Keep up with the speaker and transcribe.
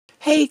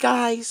Hey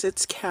guys,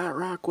 it's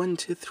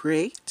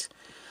CatRock1238.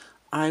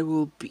 I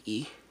will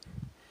be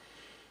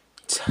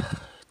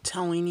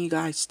telling you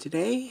guys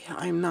today.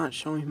 I'm not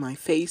showing my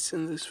face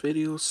in this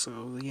video,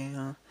 so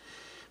yeah,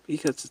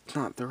 because it's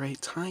not the right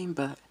time,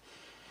 but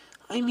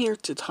I'm here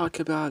to talk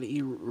about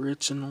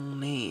Original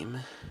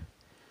Name.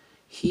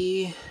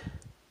 It's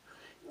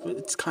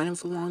kind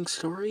of a long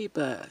story,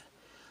 but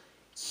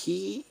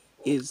he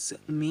is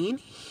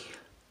mean.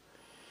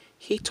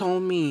 He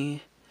told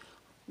me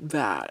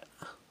that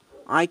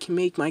I can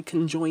make my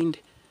conjoined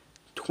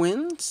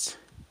twins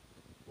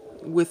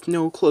with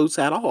no clothes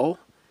at all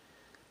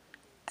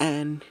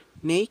and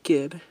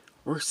naked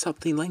or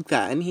something like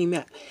that, and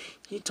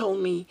he told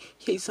me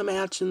he's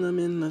imagined them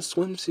in a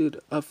swimsuit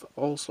of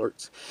all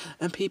sorts,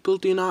 and people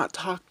do not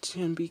talk to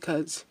him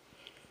because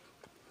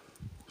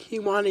he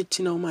wanted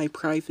to know my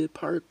private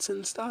parts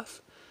and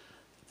stuff,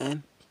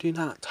 and do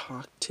not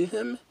talk to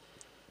him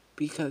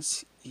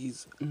because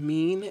he's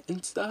mean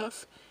and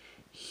stuff.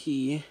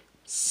 He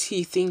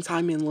thinks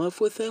I'm in love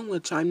with him,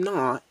 which I'm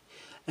not.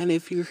 And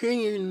if you're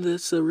hearing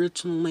this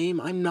Original Name,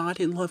 I'm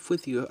not in love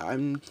with you. I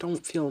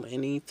don't feel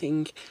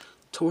anything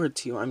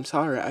towards you. I'm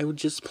sorry. I was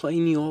just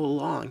playing you all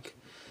along.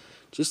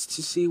 Just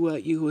to see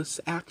what you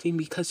was acting,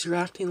 because you're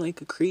acting like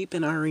a creep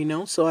and I already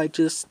know, so I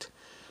just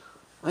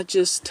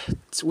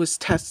was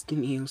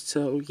testing you.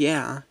 So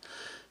yeah.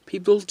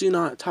 People do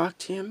not talk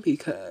to him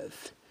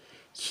because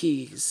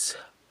he's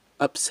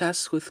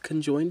obsessed with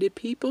conjoined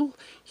people.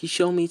 He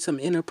showed me some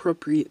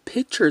inappropriate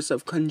pictures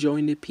of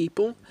conjoined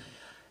people.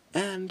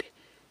 And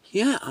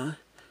yeah,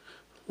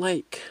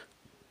 like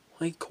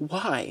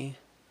why?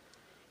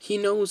 He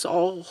knows a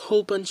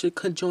whole bunch of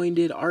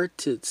conjoined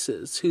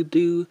artists who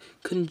do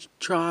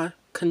draw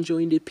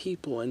conjoined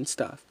people and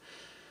stuff.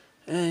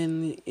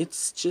 And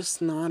it's just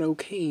not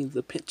okay.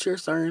 The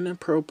pictures are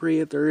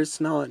inappropriate. There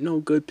is no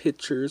good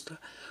pictures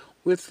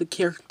with the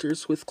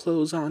characters with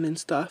clothes on and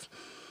stuff.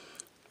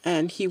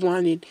 And he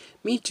wanted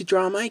me to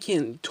draw my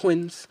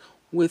twins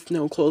with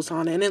no clothes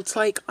on, and it's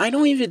like, I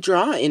don't even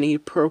draw any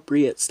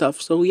appropriate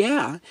stuff, so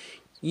yeah,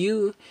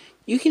 you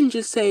can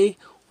just say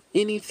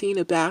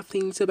anything bad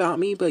things about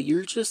me, but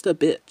you're just a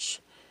bitch.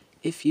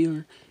 If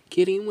you're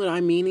getting what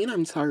I'm meaning,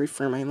 I'm sorry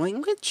for my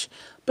language,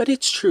 but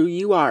it's true,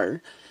 you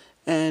are.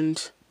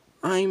 And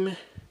I'm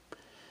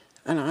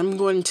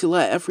going to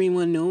let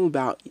everyone know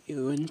about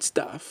you and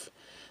stuff.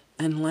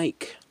 And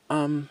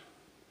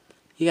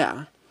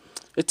yeah.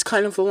 It's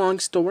kind of a long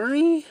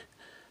story.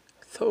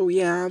 So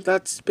yeah,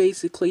 that's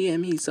basically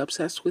him. He's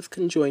obsessed with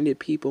conjoined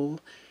people.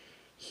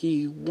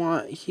 He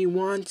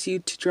wants you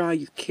to draw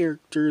your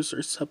characters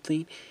or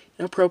something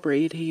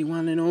inappropriate. He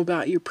want to know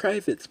about your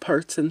private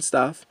parts and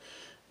stuff.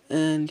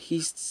 And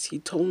he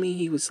told me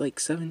he was like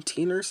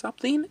 17 or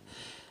something.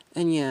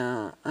 And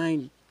yeah,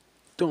 I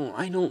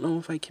don't know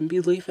if I can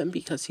believe him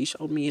because he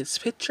showed me his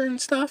picture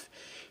and stuff.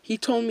 He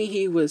told me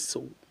he was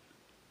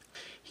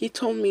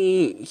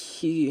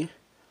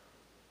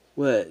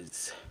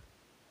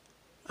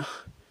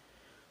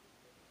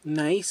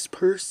nice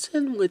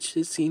person, which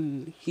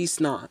he's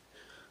not.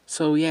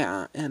 So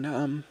yeah,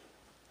 and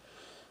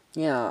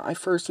yeah, I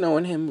first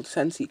known him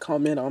since he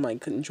commented on my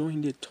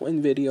conjoined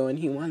twin video, and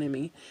he wanted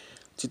me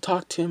to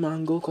talk to him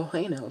on Google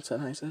Hangouts,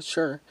 and I said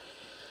sure.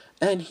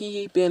 And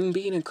he been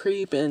being a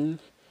creep and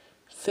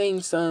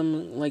saying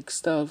some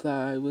stuff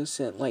that I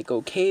wasn't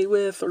okay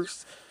with, or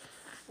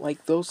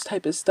like those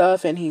type of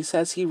stuff. And he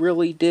says he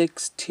really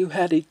digs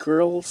two-headed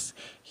girls.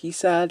 He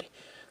said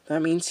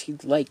that means he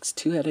likes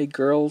two-headed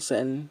girls,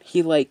 and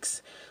he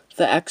likes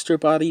the extra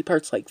body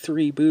parts, like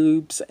 3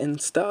 boobs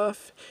and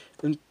stuff,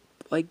 and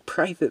like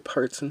private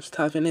parts and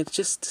stuff, and it's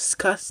just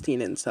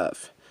disgusting and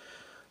stuff.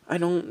 I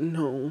don't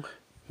know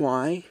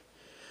why,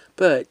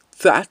 but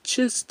that's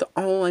just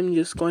all I'm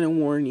just going to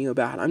warn you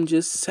about. I'm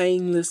just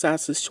saying this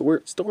as a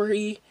short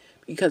story,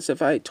 because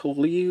if I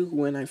told you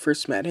when I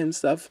first met him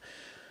stuff,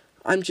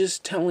 I'm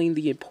just telling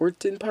the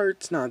important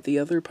parts, not the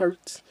other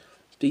parts,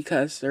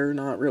 because they're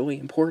not really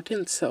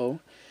important.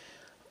 So,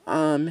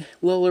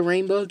 Lola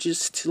Rainbow,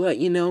 just to let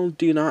you know,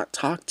 do not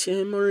talk to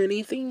him or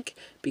anything,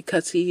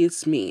 because he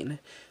is mean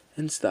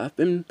and stuff.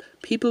 And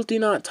people do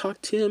not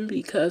talk to him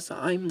because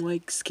I'm,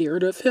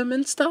 scared of him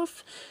and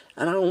stuff,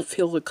 and I don't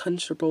feel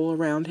comfortable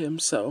around him.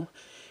 So,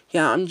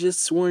 yeah, I'm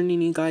just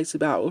warning you guys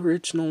about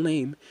Original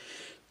Name.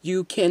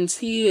 You can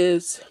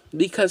see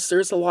because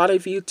there's a lot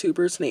of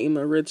YouTubers named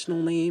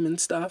Original Name and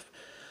stuff.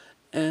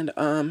 And,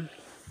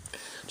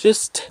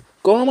 just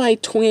go on my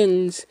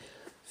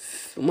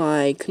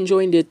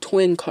conjoined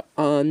twin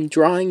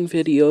drawing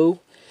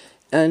video,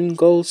 and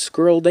go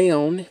scroll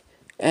down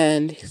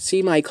and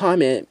see my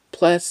comment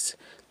plus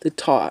the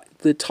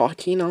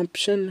talking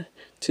option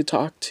to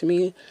talk to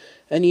me,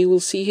 and you will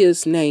see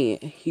his name,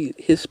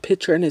 his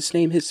picture and his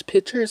name. His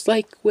picture is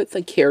with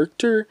a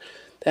character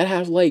that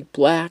have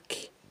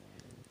black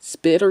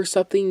spit or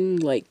something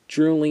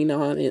drooling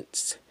on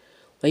its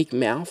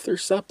mouth or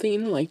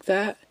something like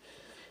that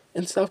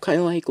and stuff, kind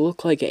of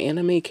look like an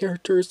anime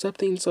character or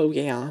something. So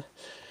yeah,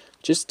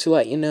 just to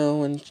let you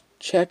know, and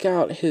check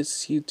out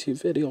his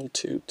YouTube video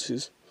too,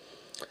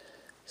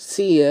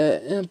 see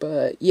ya.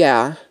 But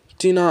yeah,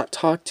 do not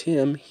talk to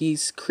him.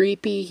 He's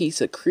creepy.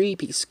 He's a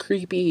creep. He's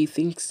creepy. He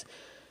thinks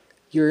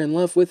you're in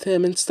love with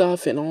him and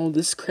stuff and all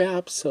this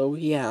crap. So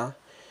yeah,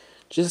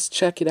 just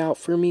check it out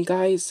for me,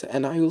 guys.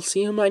 And I will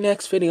see you in my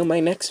next video. My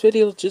next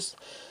video,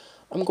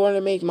 I'm going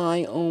to make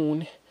my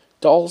own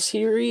doll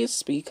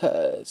series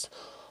because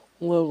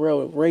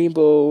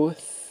Rainbow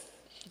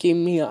gave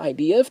me an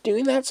idea of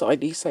doing that, so I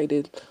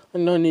decided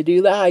I'm going to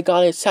do that. I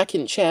got a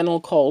second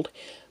channel called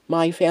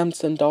My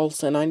Fams and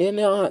Dolls, and I did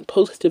not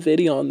post a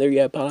video on there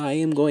yet, but I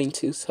am going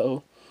to,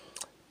 so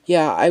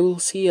yeah, I will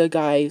see you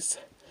guys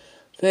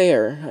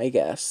there, I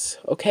guess,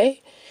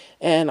 okay?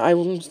 And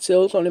I'm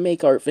still going to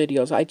make art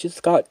videos. I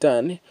just got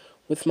done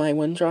with my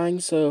one drawing,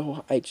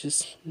 so I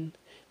just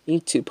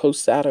need to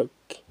post that,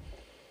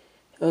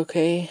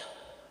 okay?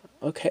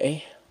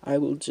 Okay, I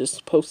will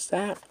just post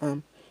that,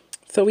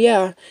 so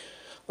yeah,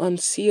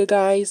 see you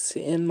guys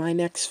in my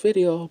next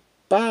video.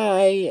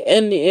 Bye.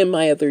 And in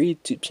my other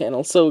YouTube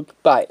channel. So,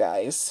 bye,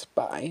 guys.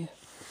 Bye.